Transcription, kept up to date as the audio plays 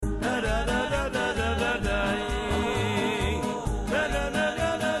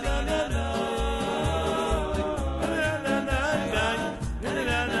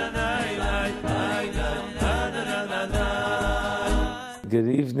Good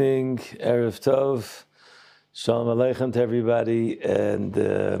evening, Erev Tov, Shalom Aleichem to everybody, and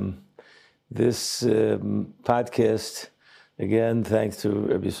this podcast, again, thanks to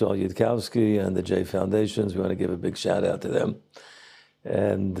Rabbi Yisrael Yudkowsky and the J Foundations. We want to give a big shout out to them.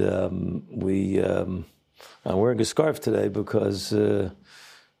 And I'm wearing a scarf today because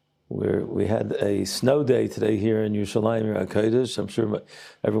we had a snow day today here in Yerushalayim, HaKodesh. I'm sure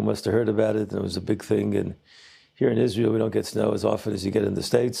everyone must have heard about it, and it was a big thing. And here in Israel, we don't get snow as often as you get in the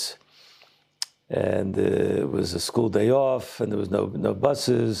States. And it was a school day off, and there was no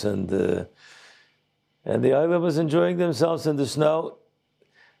buses, and the island was enjoying themselves in the snow.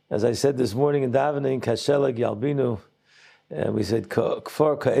 As I said this morning in davening, Kashelag Yalbinu, and we said,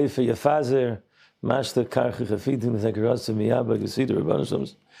 Kfar Ka'efa Yafazer, Mashta Karchi Chafidim, Zekarasa Miyaba, Yusida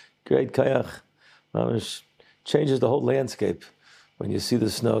Rabbanashams, great Kayach, changes the whole landscape when you see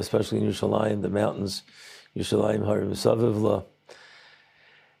the snow, especially in Yerushalayim, the mountains, Yerushalayim Harim Savivla.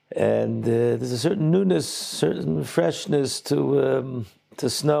 And there's a certain newness, certain freshness to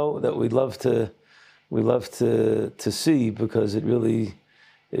snow that we love to see, because it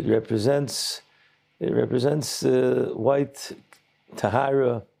represents white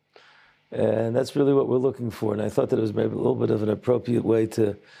tahara, and that's really what we're looking for. And I thought that it was maybe a little bit of an appropriate way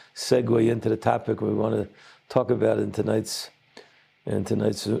to segue into the topic we want to talk about in tonight's Zoom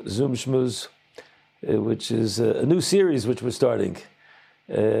Shmooze, which is a new series which we're starting.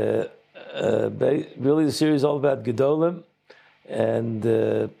 Really, the series is all about Gedolim, and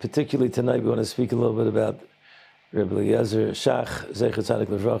particularly tonight we want to speak a little bit about Rabbi Eliezer Shach, Zecher Tzadik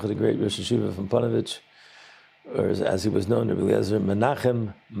Levracha, the great Rosh Yeshiva from Panovich, or as he was known, Rabbi Eliezer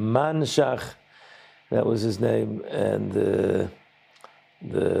Menachem Man Shach, that was his name, and the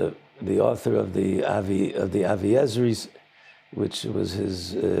author of the Avi Ezris, which was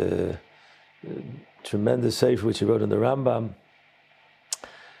his tremendous sefer which he wrote in the Rambam.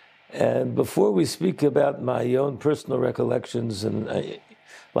 And before we speak about my own personal recollections, and a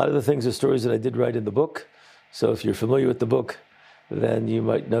lot of the things are stories that I did write in the book. So if you're familiar with the book, then you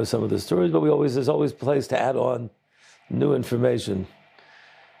might know some of the stories. But there's always a place to add on new information.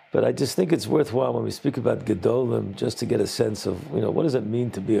 But I just think it's worthwhile when we speak about Gedolim, just to get a sense of, what does it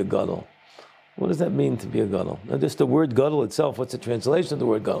mean to be a Gadol? What does that mean to be a Gadol? Now, just the word Gadol itself, what's the translation of the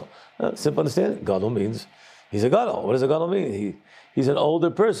word Gadol? Simple understanding. Gadol means he's a Gadol. What does a Gadol mean? He's an older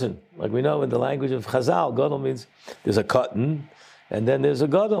person. Like we know in the language of Chazal, Gadol means there's a Katan, and then there's a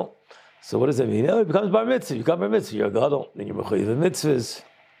Gadol. So what does that mean? It becomes Bar Mitzvah. You become Bar Mitzvah, you're a Gadol, and you're Mechuyev Mitzvahs.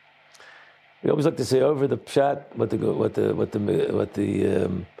 We always like to say over the Pshat what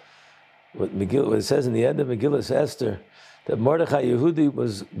it says in the end of Megillah Esther, that Mordechai Yehudi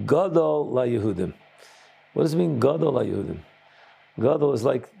was Gadol La Yehudim. What does it mean, Gadol La Yehudim? Gadol is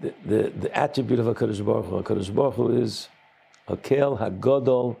like the attribute of HaKadosh Baruch Hu. HaKadosh Baruch Hu is Hakel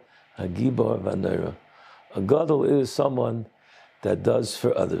HaGadol HaGibor V'Neira. A Gadol is someone that does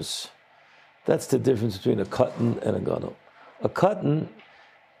for others. That's the difference between a Katan and a Gadol. A Katan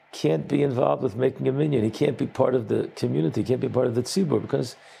can't be involved with making a minyan. He can't be part of the community. He can't be part of the tzibur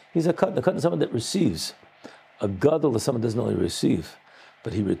because he's a Katan. A Katan is someone that receives. A Gadol is someone that doesn't only receive,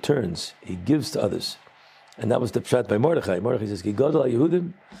 but he returns. He gives to others. And that was the pshat by Mordechai. Mordechai says, Ki Gadol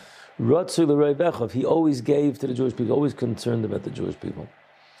HaYehudim Ratzu L'Rei Bechav. He always gave to the Jewish people, always concerned about the Jewish people.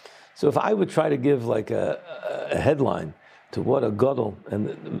 So if I would try to give like a headline to what a Gadol,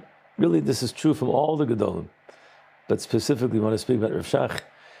 and really this is true from all the Gedolim, but specifically want to speak about Rav Shach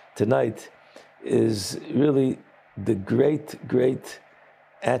tonight, is really the great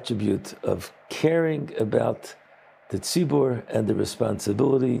attribute of caring about the tzibur and the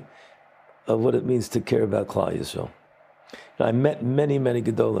responsibility of what it means to care about Klal Yisrael. I met many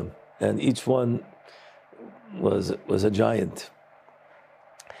Gedolim, and each one was a giant.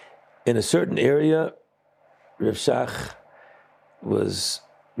 In a certain area, Rav Shach was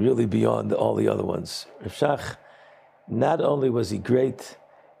really beyond all the other ones. Rav Shach, not only was he great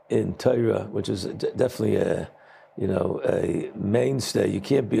in Torah, which is definitely a mainstay. You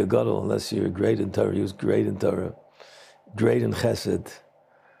can't be a Gadol unless you're great in Torah. He was great in Torah, great in Chesed.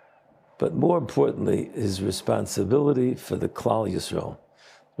 But more importantly, his responsibility for the Klal Yisrael,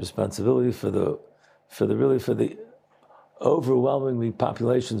 responsibility for the overwhelmingly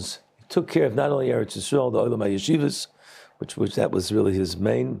populations. He took care of not only Eretz Yisrael, the Olam HaYeshivas, which that was really his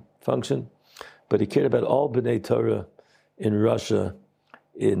main function, but he cared about all B'nai Torah in Russia,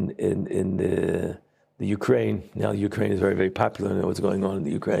 in the Ukraine. Now Ukraine is very, very popular. I know what's going on in the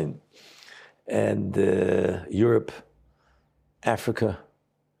Ukraine. And Europe, Africa,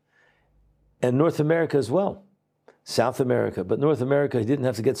 and North America as well. South America. But North America, he didn't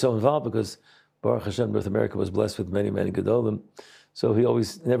have to get so involved because Baruch Hashem, North America was blessed with many, many Gedolim. So he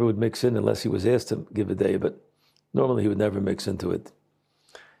always never would mix in unless he was asked to give a day, but normally he would never mix into it.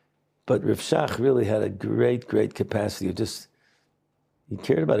 But Rav Shach really had a great, great capacity of just, he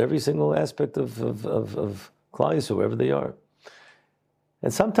cared about every single aspect of Klal Yisrael, wherever they are.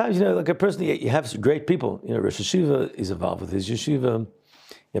 And sometimes, like a person, you have great people. Rosh Yeshiva, he's involved with his yeshiva.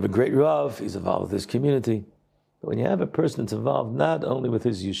 You have a great Rav, he's involved with his community. But when you have a person that's involved not only with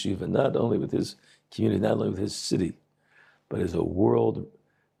his yeshiva, not only with his community, not only with his city, but as a world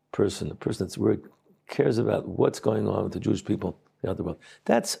person, a person that's really cares about what's going on with the Jewish people throughout the world,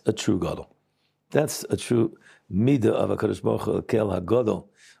 that's a true gadol. That's a true midah of HaKadosh Baruch Hu, Kel HaGadol,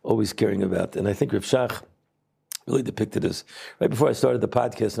 always caring about. And I think Rav Shach really depicted this. Right before I started the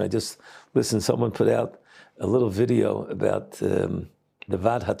podcast, and I just listened, someone put out a little video about the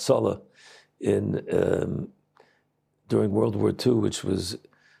Vad Hatzalah during World War II, which was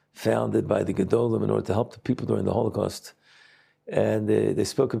founded by the Gedolim in order to help the people during the Holocaust. And they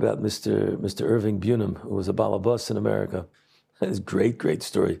spoke about Mr. Irving Bunim, who was a balabas in America. It's a great, great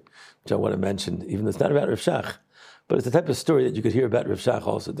story, which I want to mention, even though it's not about Rav Shach, but it's the type of story that you could hear about Rav Shach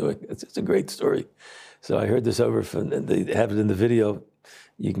also doing. It's a great story. So I heard this over from, and they have it in the video.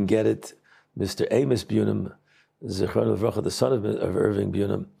 You can get it. Mr. Amos Bunim, Zichron Livracha, the son of Irving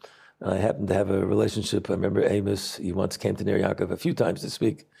Bunim. And I happen to have a relationship. I remember Amos, he once came to Ner Yaakov a few times to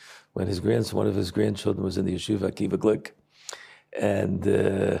speak when one of his grandchildren was in the yeshiva, Akiva Glick.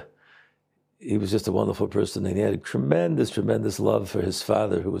 And he was just a wonderful person, and he had a tremendous, tremendous love for his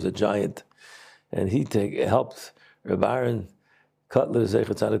father, who was a giant. And he helped Reb Aaron Kotler,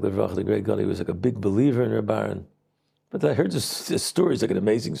 Zecher Tzadik Livracha, the great God. He was like a big believer in Reb Aaron. But I heard this story, it's like an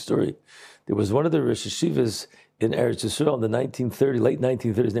amazing story. There was one of the Rosh Yeshivas in Eretz Yisrael in the late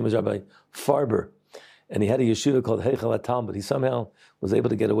 1930s, his name was Rabbi Farber. And he had a yeshiva called Heichal HaTalmud. He somehow was able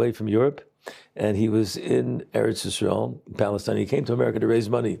to get away from Europe, and he was in Eretz Yisrael, in Palestine. He came to America to raise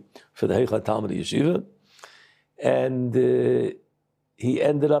money for the Heichal HaTalmud yeshiva. And he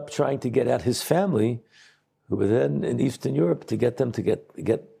ended up trying to get out his family, who were then in Eastern Europe, to get them to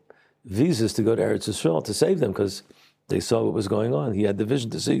get visas to go to Eretz Yisrael to save them, because they saw what was going on. He had the vision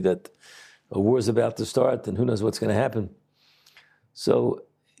to see that a war is about to start, and who knows what's going to happen. So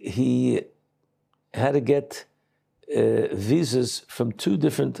he had to get visas from two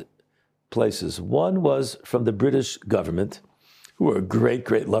different places. One was from the British government, who were great,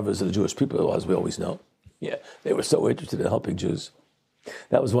 great lovers of the Jewish people, as we always know. Yeah, they were so interested in helping Jews.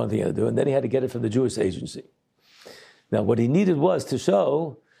 That was one thing he had to do. And then he had to get it from the Jewish agency. Now, what he needed was to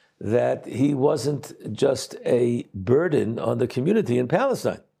show that he wasn't just a burden on the community in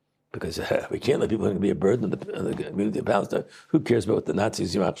Palestine. Because we can't let people be a burden on the community in Palestine. Who cares about what the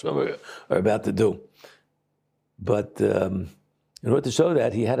Nazis are about to do? But in order to show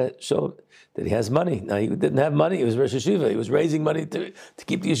that, he had to show that he has money. Now, he didn't have money. He was Rosh Yeshiva. He was raising money to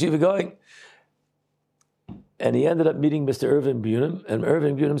keep the yeshiva going. And he ended up meeting Mr. Irving Bunim. And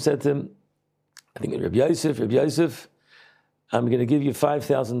Irving Bunim said to him, I think, Reb Yosef, I'm going to give you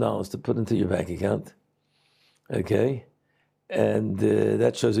 $5,000 to put into your bank account. Okay? And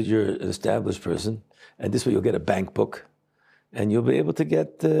that shows that you're an established person. And this way you'll get a bank book. And you'll be able to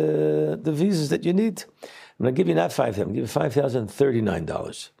get the visas that you need. I'm going to give you not $5,000, I'm going to give you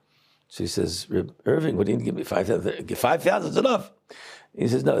 $5,039. So he says, Irving, what do you need to give me? $5,000? $5,000 is enough. He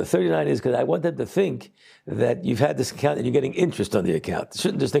says, no, the 39 is because I want them to think that you've had this account and you're getting interest on the account. You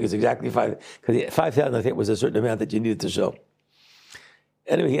shouldn't just think it's exactly because 5,000, I think, was a certain amount that you needed to show.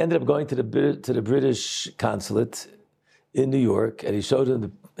 Anyway, he ended up going to the British consulate in New York, and he showed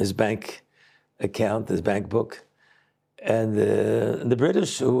him his bank account, his bank book. And the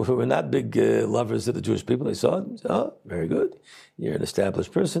British, who were not big lovers of the Jewish people, they saw it and said, oh, very good. You're an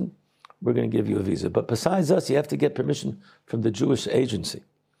established person. We're going to give you a visa. But besides us, you have to get permission from the Jewish agency.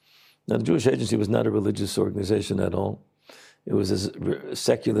 Now, the Jewish agency was not a religious organization at all. It was a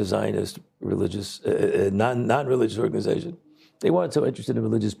secular Zionist, religious, non-religious organization. They weren't so interested in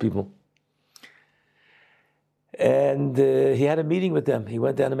religious people. And he had a meeting with them. He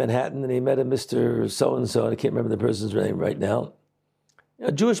went down to Manhattan and he met a Mr. So-and-so, and I can't remember the person's name right now,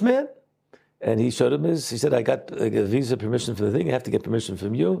 a Jewish man. And he showed him he said, I got a visa permission for the thing. I have to get permission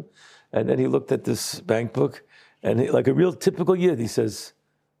from you. And then he looked at this bank book, and like a real typical Yid, he says,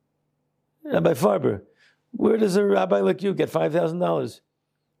 Rabbi Farber, where does a rabbi like you get $5,000?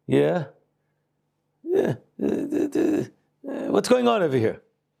 Yeah? Yeah. What's going on over here?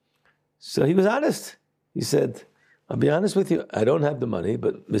 So he was honest. He said, I'll be honest with you, I don't have the money,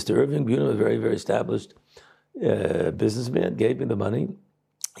 but Mr. Irving Bunim, a very, very established businessman, gave me the money.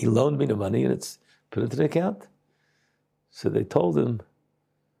 He loaned me the money, and it's put into the account. So they told him,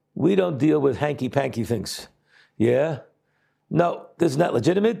 we don't deal with hanky-panky things. Yeah? no, this is not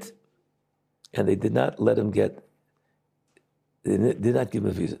legitimate. And they did not let him get, they did not give him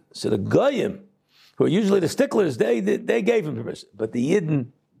a visa. So the Goyim, who are usually the sticklers, they gave him permission. But the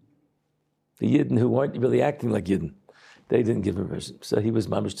Yidden who weren't really acting like Yidden, they didn't give him permission. So he was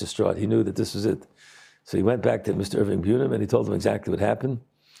mamish distraught. He knew that this was it. So he went back to Mr. Irving Bunim and he told him exactly what happened.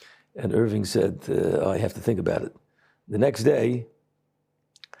 And Irving said, I have to think about it. The next day,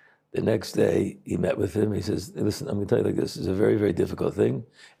 he met with him. He says, listen, I'm going to tell you like this. It's a very, very difficult thing.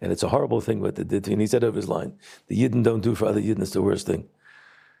 And it's a horrible thing what they did to you. And he said over his line, the Yidden don't do for other Yidden. It's the worst thing.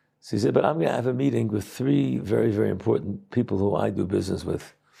 So he said, but I'm going to have a meeting with three very, very important people who I do business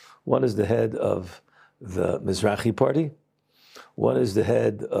with. One is the head of the Mizrahi party. One is the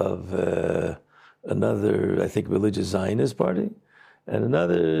head of another, I think, religious Zionist party. And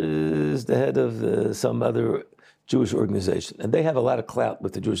another is the head of some other Jewish organization. And they have a lot of clout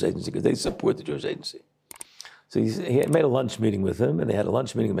with the Jewish agency because they support the Jewish agency. So he made a lunch meeting with him, and they had a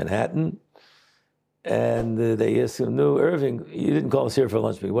lunch meeting in Manhattan. And they asked him, no, Irving, you didn't call us here for a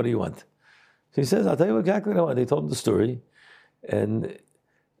lunch meeting. What do you want? So he says, I'll tell you exactly what I want. They told him the story. And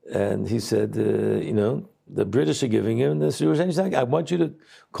he said, the British are giving him this Jewish agency. I want you to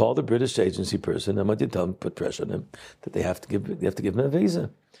call the British agency person. I want you to tell him, put pressure on him, that they have to give him a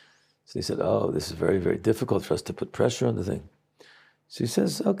visa. So he said, this is very, very difficult for us to put pressure on the thing. So he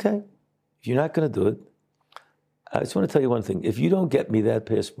says, okay, if you're not going to do it, I just want to tell you one thing. If you don't get me that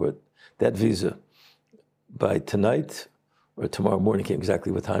passport, that visa, by tonight or tomorrow morning, I can't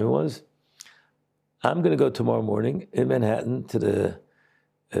exactly what time it was, I'm going to go tomorrow morning in Manhattan to the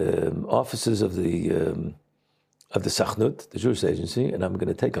offices of the Sachnut, the Jewish agency, and I'm going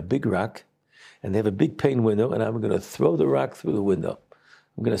to take a big rock, and they have a big pane window, and I'm going to throw the rock through the window.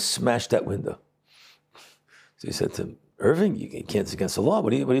 I'm going to smash that window. So he said to him, Irving, you can't, it's against the law.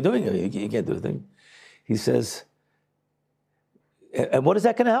 What are you doing? You can't do a thing. He says, and what is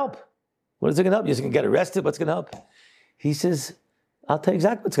that going to help? What is it going to help? You're going to get arrested? What's going to help? He says, I'll tell you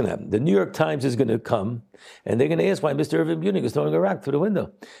exactly what's going to happen. The New York Times is going to come, and they're going to ask why Mr. Irving Bunim is throwing a rock through the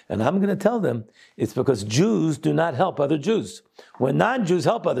window. And I'm going to tell them it's because Jews do not help other Jews, when non-Jews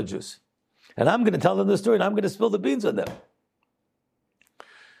help other Jews. And I'm going to tell them the story, and I'm going to spill the beans on them.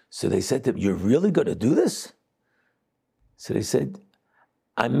 So they said to him, you're really going to do this? So they said,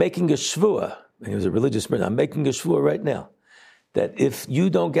 I'm making a shvuah. And he was a religious man. I'm making a shvuah right now, that if you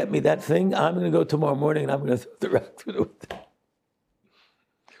don't get me that thing, I'm going to go tomorrow morning and I'm going to throw the rock through the window.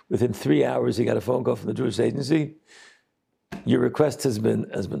 Within 3 hours, he got a phone call from the Jewish agency. Your request has been.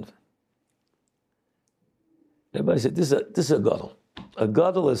 Everybody said, this is a gadol. A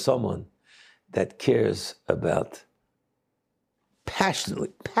gadol is someone that cares about,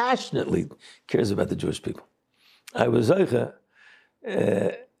 passionately cares about the Jewish people. I was zoche,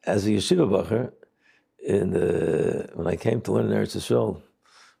 as a yeshiva bacher, when I came to learn in Eretz Yisrael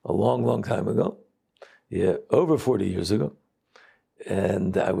a long, long time ago, over 40 years ago,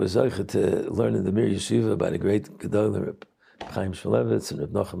 and I was zoche to learn in the Mir Yeshiva by the great Gedolim, Reb Chaim Shmulevitz and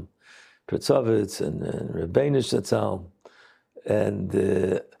Reb Nochem Pertzovitz and Reb Beinish Zatzal,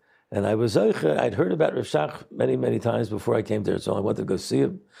 and I was zoche. I'd heard about Rav Shach many, many times before I came to Eretz Yisrael. I wanted to go see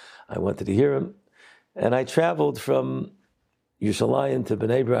him. I wanted to hear him, and I traveled from Yerushalayim to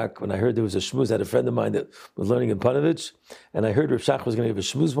Bnei Brak when I heard there was a shmuz. I had a friend of mine that was learning in Panovich, and I heard Rav Shach was going to give a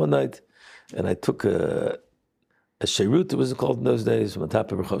shmuz one night, and I took a Sheirut, it was called in those days, from the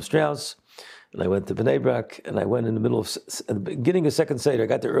top of Rehov Strauss, and I went to Bnei Brak, and I went in the middle of, at the beginning of second Seder. I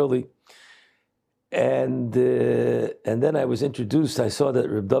got there early, and then I was introduced. I saw that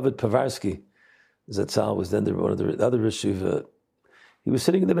Reb David Povarsky, Zatzal, was then one of the other Rishiva. He was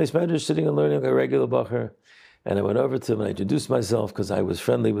sitting in the Beis Medrash, sitting and learning like a regular bacher, and I went over to him and I introduced myself because I was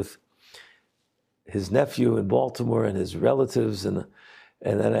friendly with his nephew in Baltimore and his relatives, and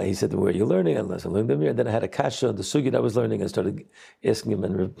then he said to me, where are you learning? I learned the Mir. And then I had a kasha on the sugi that I was learning. I started asking him,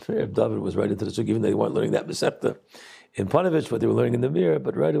 and Reb David was right into the sugi, even though they weren't learning that Mesepta in Panovich, but they were learning in the Mir.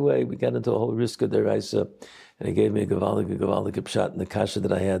 But right away, we got into a whole risk of deraisa, and he gave me a gavaldik pshat in the kasha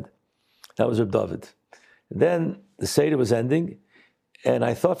that I had. That was Reb David. And then the Seder was ending, and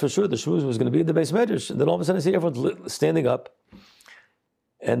I thought for sure the shmuz was going to be in the Beis Medrash. And then all of a sudden I see everyone standing up,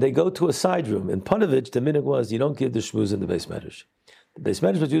 and they go to a side room. In Panovich, the minhag was you don't give the shmuz in the Beis Medrash. The Beis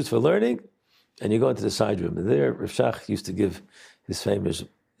Medrash was used for learning, and you go into the side room. And there, Rav Shach used to give his famous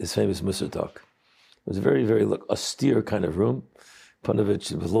Musar talk. It was a very, very austere kind of room.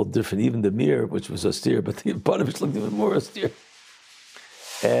 Panovich was a little different. Even the Mir, which was austere, but the Panovich looked even more austere.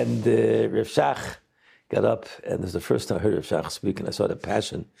 And Rav Shach got up, and this was the first time I heard Rav Shach speak, and I saw the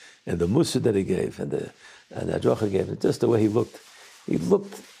passion and the Musar that he gave, and the Adrocha gave, and just the way he looked.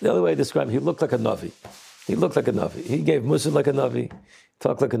 The only way I describe him, he looked like a Navi. He looked like a Navi. He gave Mussar like a Navi,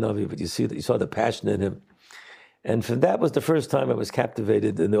 talked like a Navi, but you saw the passion in him. And that was the first time I was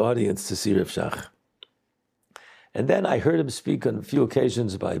captivated in the audience to see Rav Shach. And then I heard him speak on a few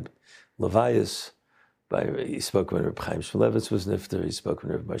occasions by Levias. He spoke when Reb Chaim Shmulevitz was nifter. He spoke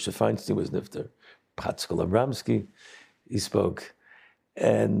when Reb Moshe Feinstein was nifter. Chatzkel Abramsky, he spoke.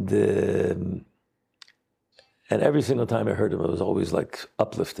 And every single time I heard him, it was always like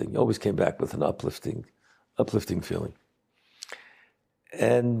uplifting. He always came back with an uplifting feeling.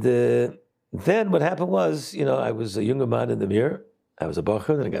 And then what happened was, I was a younger man in the Mir. I was a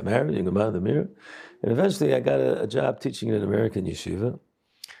bacher, then I got married, younger man in the Mir. And eventually I got a job teaching in an American yeshiva.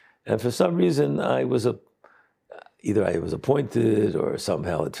 And for some reason, either I was appointed or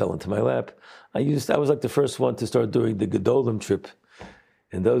somehow it fell into my lap. I was like the first one to start doing the Gedolim trip.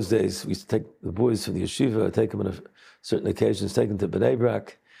 In those days, we used to take the boys from the yeshiva, take them on certain occasions, take them to Bnei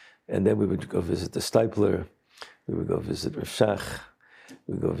Brak, and then we would go visit the Steipler, we would go visit Rav Shach,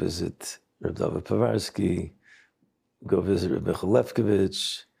 we would go visit Reb David Povarsky, go visit Reb Michael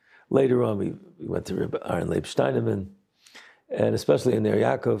Lefkovich. Later on, we went to Reb Aaron Leib Steinemann, and especially in Ner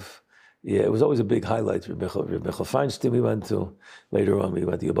Yaakov, it was always a big highlight. Reb Michael Feinstein we went to. Later on, we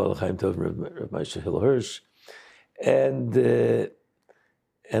went to Yabal Chaim Tov and Reb Moshe Hillel Hirsch.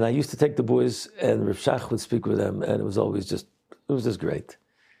 And I used to take the boys, and Rav Shach would speak with them, and it was just great.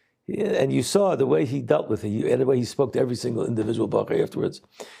 And you saw the way he dealt with it, and the way he spoke to every single individual bacher afterwards.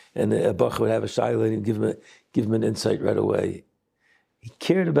 And a bacher would have a shayla and give him an insight right away. He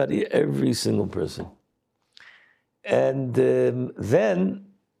cared about every single person. And then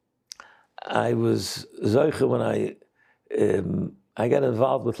I was zoiche when I got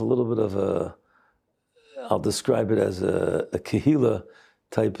involved with a little bit of I'll describe it as a kehila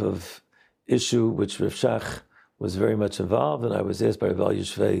type of issue, which Rav Shach was very much involved, and I was asked by Rav Al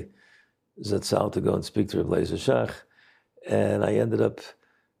Yishvei Zatzal to go and speak to Rav Leizer Shach, and I ended up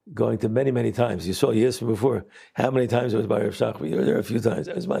going to many, many times. You asked me before, how many times I was by Rav Shach? You were there a few times.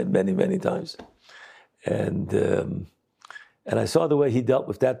 I was by many, many times. And I saw the way he dealt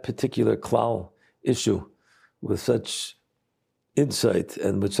with that particular klal issue with such insight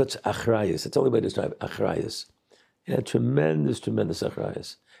and with such achrayus. It's the only way to describe achrayus. He had tremendous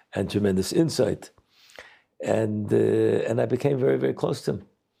achrayus and tremendous insight. And I became very, very close to him.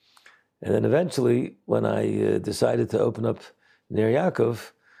 And then eventually, when I decided to open up Ner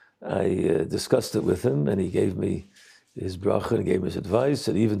Yaakov, I discussed it with him, and he gave me his bracha and gave me his advice.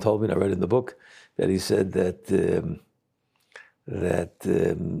 And he even told me, and I read in the book, that he said that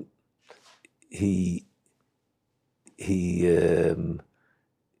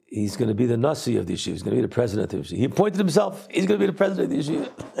he's going to be the nasi of the yeshiva. He's going to be the president of the yeshiva. He appointed himself. He's going to be the president of the yeshiva.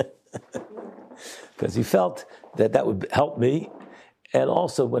 Because he felt that would help me. And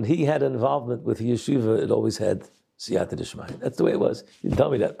also, when he had an involvement with the yeshiva, it always had siyata d'shmaya. That's the way it was. He didn't tell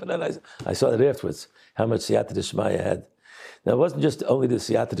me that, but then I saw that afterwards, how much siyata d'shmaya had. Now, it wasn't just only the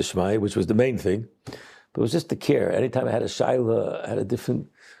siyata d'shmaya, which was the main thing, but it was just the care. Anytime I had a shayla, I had a different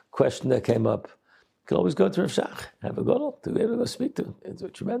question that came up, I could always go to Rav Shach, have a gadol, to be able to go speak to him. It's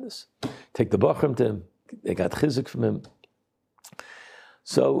tremendous. Take the bachrim to him. They got chizik from him.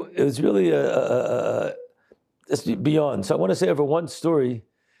 So it was really it's beyond. So I want to say over one story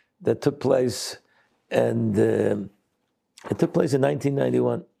that took place, and it took place in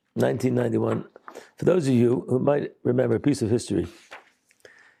 1991. 1991. For those of you who might remember a piece of history,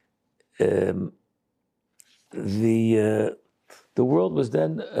 the world was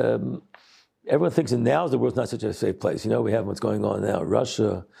then. Everyone thinks that now the world's not such a safe place. We have what's going on now. Russia. I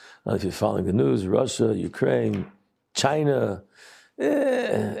don't know if you're following the news. Russia, Ukraine, China.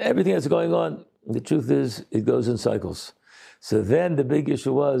 Everything that's going on. The truth is, it goes in cycles. So then the big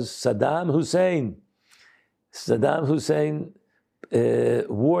issue was Saddam Hussein.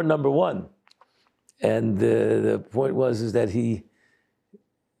 War number one. And the point is that he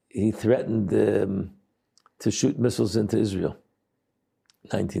threatened to shoot missiles into Israel,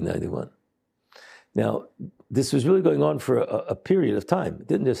 1991. Now, this was really going on for a period of time. It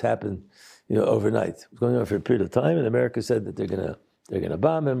didn't just happen, overnight. It was going on for a period of time, and America said that they're going to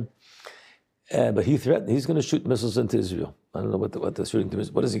bomb him. But he threatened he's going to shoot missiles into Israel. I don't know what the shooting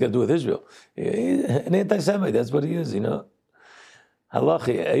is. What is he going to do with Israel? An anti-Semite. That's what he is. Halachi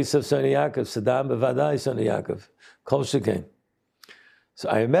Esav son Yaakov, Saddam bevadai son Yaakov, Kol Shekain. So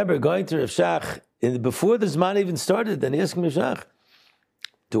I remember going to Rav Shach before the Zman even started. Then he asked me, Rav Shach,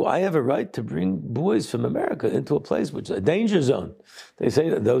 do I have a right to bring boys from America into a place which is a danger zone? They say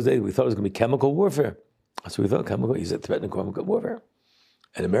that in those days we thought it was going to be chemical warfare. That's what we thought. He's threatening chemical warfare.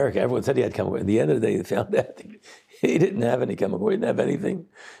 In America, everyone said he had chemical. At the end of the day, they found out he didn't have any chemical. He didn't have anything.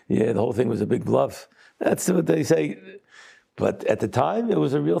 Yeah, the whole thing was a big bluff. That's what they say. But at the time, it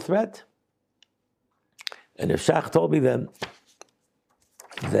was a real threat. And Rav Shach told me then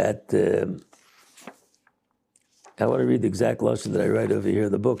that I want to read the exact lashon that I write over here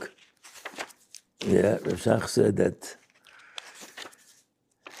in the book. Yeah, Rav Shach said that.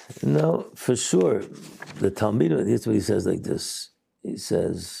 No, for sure, the Talmud. Here's what he says like this. He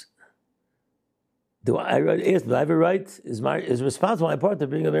says, "Do I have a right? Is responsible on my part to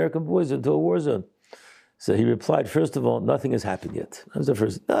bring American boys into a war zone?" So he replied, first of all, nothing has happened yet. That was the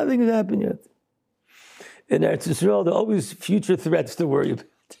first. Nothing has happened yet. In Eretz Yisrael, there are always future threats to worry about.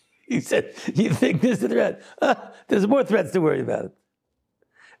 He said, "You think there's a threat? There's more threats to worry about."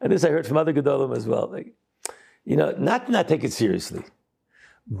 And this I heard from other Gedolim as well. Like, not take it seriously,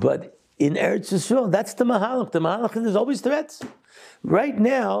 but in Eretz Yisrael, that's the Mahalach. The Mahalach, there's always threats. Right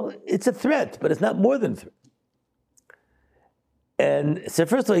now, it's a threat, but it's not more than threat. And so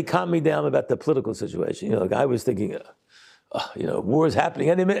first of all, he calmed me down about the political situation. Like I was thinking, war is happening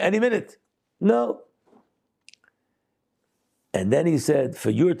any minute. No. And then he said,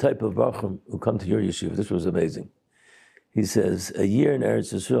 for your type of Bachim who come to your yeshiva, this was amazing. He says, a year in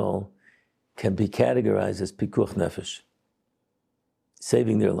Eretz Yisrael can be categorized as pikuach nefesh,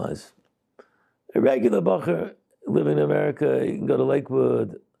 saving their lives. A regular Bacher living in America, he can go to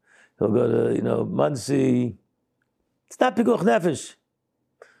Lakewood, he'll go to, Muncie. It's not pikuach nefesh.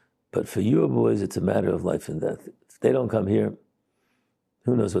 But for your boys, it's a matter of life and death. If they don't come here,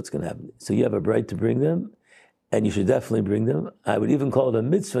 who knows what's going to happen. So you have a right to bring them, and you should definitely bring them. I would even call it a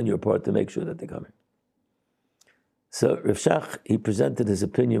mitzvah on your part to make sure that they come here. So Rav Shach, he presented his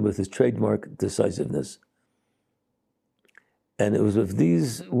opinion with his trademark decisiveness. And it was with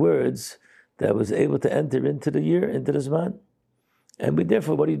these words that I was able to enter into the year, into the Zman. And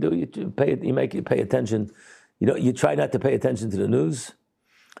therefore, what do? You pay attention. You try not to pay attention to the news,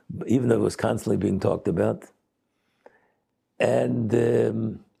 even though it was constantly being talked about. And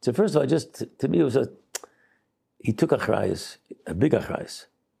so first of all, to me, he took achrayus, a big achrayus.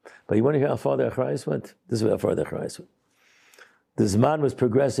 But you want to hear how far the achrayus went? This is how far the achrayus went. The Zman was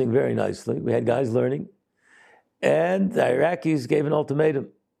progressing very nicely. We had guys learning. And the Iraqis gave an ultimatum.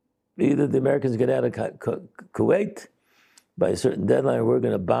 Either the Americans get out of Kuwait by a certain deadline, or we're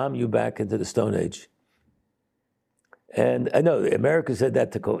going to bomb you back into the Stone Age. And I know America said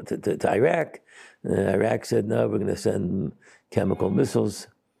that to Iraq. Iraq said, no, we're going to send chemical missiles.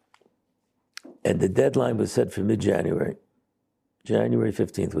 And the deadline was set for mid-January. January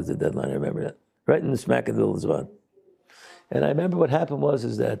 15th was the deadline, I remember that. Right in the smack in the middle of the Zman. And I remember what happened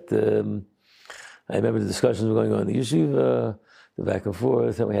is that I remember the discussions were going on in the yeshiva, the back and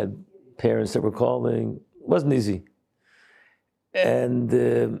forth, and we had parents that were calling. It wasn't easy. And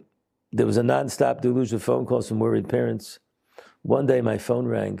there was a non-stop deluge of phone calls from worried parents. One day my phone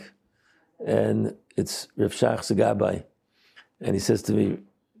rang, and it's Rav Shach Zagabai. And he says to me,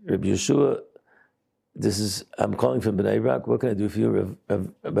 Rabbi Yeshua, I'm calling from Bnei Brak. What can I do for you,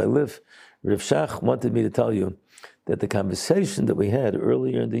 Rabbi Liv? Rav Shach wanted me to tell you that the conversation that we had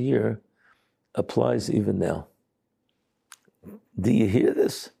earlier in the year applies even now. Do you hear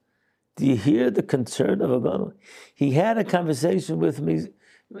this? Do you hear the concern of Agano? He had a conversation with me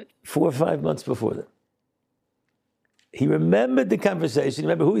 4 or 5 months before that. He remembered the conversation.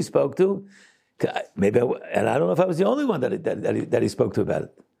 Remember who he spoke to? And I don't know if I was the only one that he spoke to about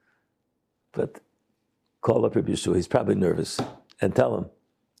it. But call up Rabbi Yeshua. He's probably nervous, and tell him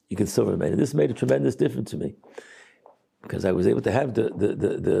you can still remain. And this made a tremendous difference to me, because I was able to have the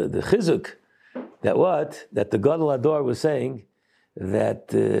chizuk that the Gadol Ador was saying that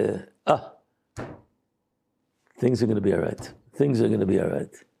things are going to be all right. Things are going to be all right.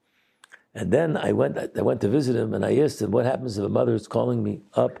 And then I went to visit him, and I asked him, what happens if a mother is calling me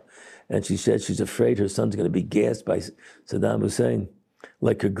up and she said she's afraid her son's going to be gassed by Saddam Hussein,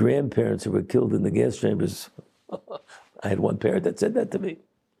 like her grandparents who were killed in the gas chambers. I had one parent that said that to me.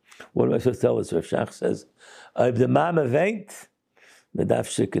 What am I supposed to tell us? Rav Shach says, if the mama weint, medaf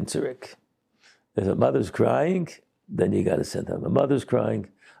shikin tzirik. If a mother's crying, then you got to send them. A mother's crying,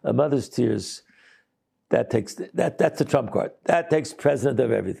 a mother's tears, that's the trump card. That takes precedent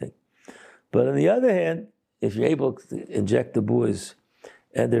of everything. But on the other hand, if you're able to inject the boys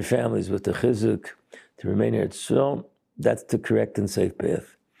and their families with the chizuk to remain here at Yisrael, that's the correct and safe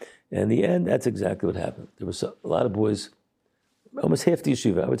path. And in the end, that's exactly what happened. There was a lot of boys, almost half the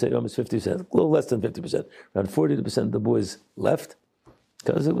yeshiva, I would say almost 50%, a little less than 50%, around 40% of the boys left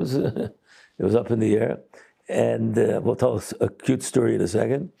because it was up in the air. And we'll tell a cute story in a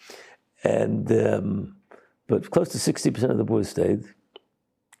second. And but close to 60% of the boys stayed.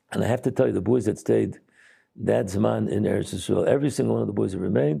 And I have to tell you, the boys that stayed that Zman in Eretz Yisrael, every single one of the boys that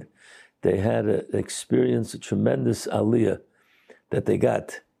remained, they had an experience, a tremendous aliyah that they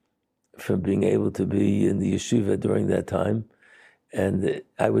got from being able to be in the yeshiva during that time. And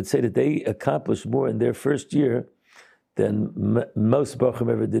I would say that they accomplished more in their first year than most Baruchim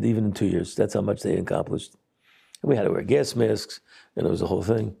ever did, even in 2 years. That's how much they accomplished. And we had to wear gas masks, and it was a whole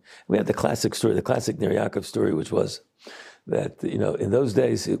thing. We had the classic story, the classic Ner Yaakov story, which was that, in those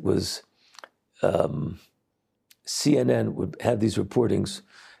days it was CNN would have these reportings,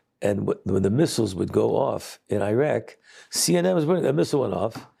 and when the missiles would go off in Iraq, CNN was reporting a missile went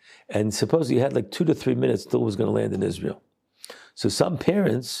off, and supposedly you had like 2 to 3 minutes till it was going to land in Israel. So some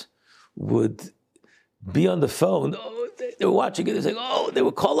parents would be on the phone. They were watching it. They're saying, they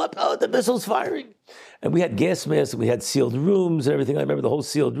would call up, the missile's firing. And we had gas masks, we had sealed rooms and everything. I remember the whole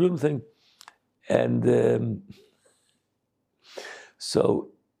sealed room thing. And so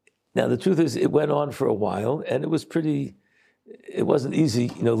now the truth is it went on for a while, and it wasn't easy,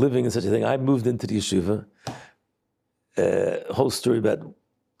 living in such a thing. I moved into the yeshiva. Whole story about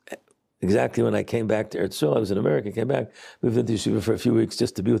exactly when I came back to Eretz Yisrael. I was in America, came back, moved into yeshiva for a few weeks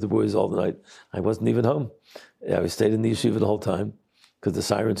just to be with the boys all the night. I wasn't even home. I stayed in the yeshiva the whole time because the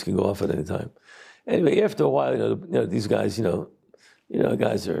sirens can go off at any time. Anyway, after a while, these guys,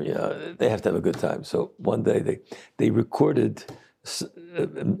 guys are, they have to have a good time. So one day they recorded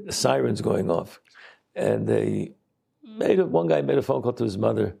sirens going off, and one guy made a phone call to his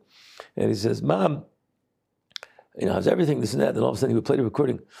mother, and he says, "Mom, how's everything, this and that?" And all of a sudden he would play the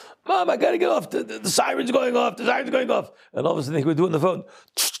recording. "Mom, I got to get off. The siren's going off. The siren's going off." And all of a sudden he would do it on the phone.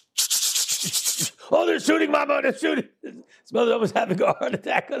 "Oh, they're shooting, Mama, they're shooting." His mother was having a heart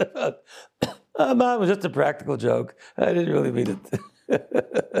attack on the phone. "Mom, it was just a practical joke. I didn't really mean it."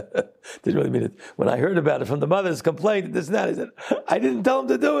 Didn't really mean it. When I heard about it from the mother's complaint, this and that, I said, "I didn't tell him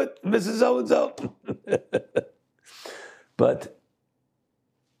to do it, Mrs. So-and-so." But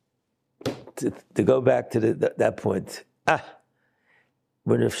to go back to that point,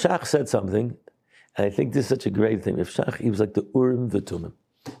 when Rav Shach said something, and I think this is such a great thing, Rav Shach, he was like the Urim V'Tumim.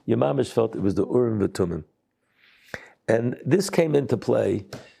 Yamamish felt it was the Urim V'Tumim. And this came into play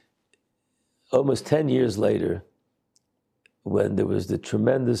almost 10 years later, when there was the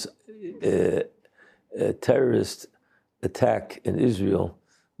tremendous terrorist attack in Israel,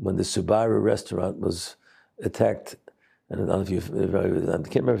 when the Subaru restaurant was attacked. I don't know if I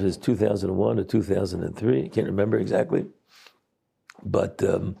can't remember if it was 2001 or 2003. I can't remember exactly. But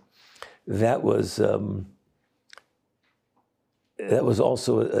that was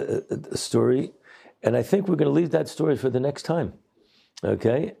also a story. And I think we're going to leave that story for the next time.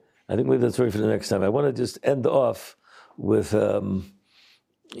 Okay? I think we'll leave that story for the next time. I want to just end off with,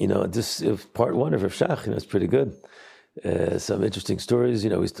 just part one of Rav Shach. It's pretty good. Some interesting stories.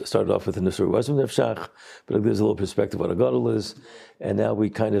 We started off with the story wasn't Rav Shach, but there's a little perspective what a gadol is, and now we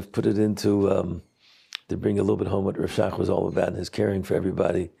kind of put it into to bring a little bit home what Rav Shach was all about and his caring for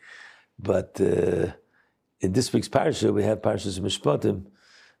everybody. But in this week's parsha, we have Parshas Mishpatim,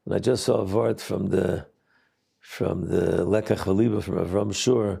 and I just saw a vart from the Lekach V'Liba from Avram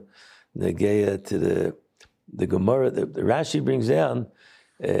Shur, Negeya to the Gemara. The Rashi brings down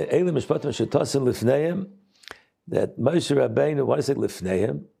Elim Mishpatim Shetasim Lifneim, that Moshe Rabbeinu, why does it say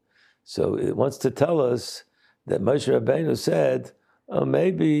Lifneim? So it wants to tell us that Moshe Rabbeinu said,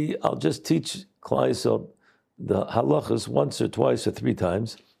 maybe I'll just teach Klal Yisrael the halachas once or twice or 3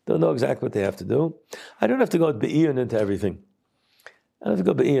 times. Don't know exactly what they have to do. I don't have to go be'iyun into everything. I don't have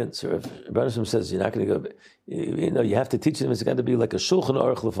to go be'iyun. So if Rebbe says you're not going to go, you have to teach them. It's going to be like a shulchan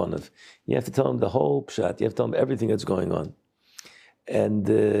aruch lefanov. You have to tell them the whole pshat. You have to tell them everything that's going on. And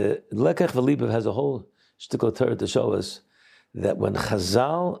Lekach V'Liba has a whole shtickle Torah to show us that when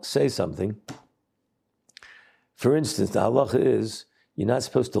Chazal say something, for instance, the halacha is you're not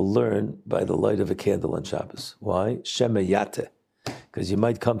supposed to learn by the light of a candle on Shabbos. Why? Shema yate, because you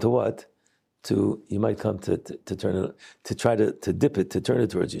might come to what? You might come to turn it, to try to dip it, to turn it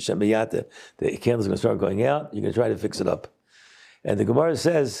towards you. Shema yate, the candle's going to start going out. You're going to try to fix it up. And the Gemara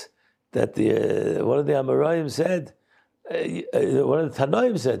says that one of the Amoraim said, one of the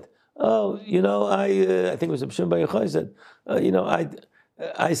Tanoim said, I think it was Shimon Bar Yochai said,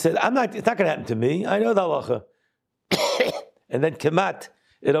 I said, it's not going to happen to me. I know the halacha. And then kemat,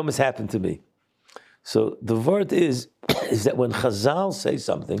 it almost happened to me. So the word is that when Chazal say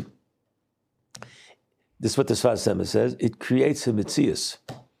something, this is what the Sfas Emes says, it creates a mitzias.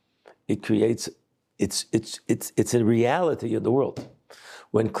 It creates, it's a reality in the world.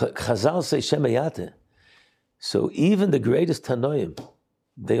 When Chazal say Shema Yate, so even the greatest Tanoim,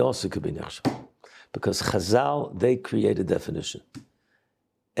 they also could be nechshel. Because Chazal, they create a definition.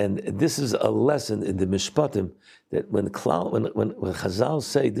 And this is a lesson in the Mishpatim that when Chazal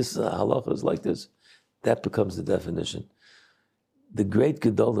say this is a halacha is like this, that becomes the definition. The great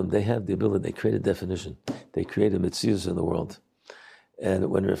Gedolim, they have the ability, they create a definition. They create a mitzvahs in the world. And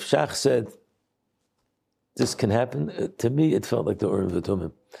when Rav Shach said, this can happen, to me it felt like the Urim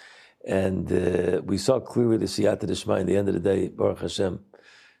V'Tumim. And we saw clearly the Siyata D'Shmai in the end of the day, Baruch Hashem,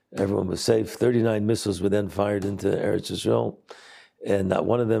 everyone was safe. 39 missiles were then fired into Eretz Yisrael, and not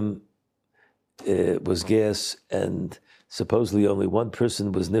one of them was gas, and supposedly only one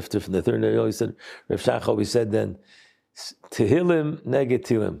person was nifter from the third. He always said, Rav Shach always said then, Tehillim neged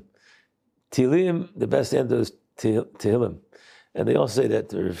Tilim. Tilim, the best answer is Tehillim. And they also say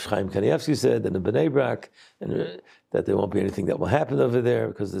that Rav Chaim Kanievsky said, and in Bnei Brak, and that there won't be anything that will happen over there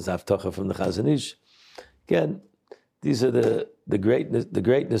because there's Avtacha from the Chazon Ish. Again, these are the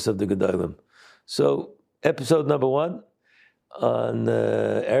greatness of the Gedolim. So, episode number 1 on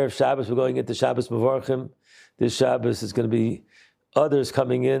Erev Shabbos, we're going into Shabbos Mevorchim. This Shabbos is going to be others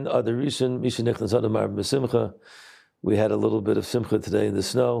coming in, other Rishon, Misha Nichnas Adamar B'Simcha. We had a little bit of Simcha today in the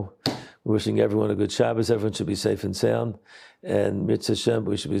snow. We're wishing everyone a good Shabbos. Everyone should be safe and sound. And Mitzvah Shem,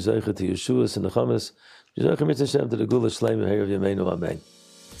 we should be Zeicha to Yeshuas and the Chamas. Zeicha Mitzvah Shem to the Gula Shleim and of Yameinu. Amen.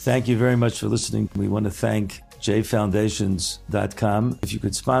 Thank you very much for listening. We want to thank jfoundations.com. If you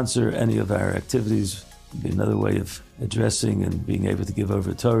could sponsor any of our activities, it'd be another way of addressing and being able to give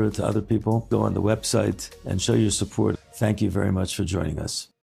over Torah to other people. Go on the website and show your support. Thank you very much for joining us.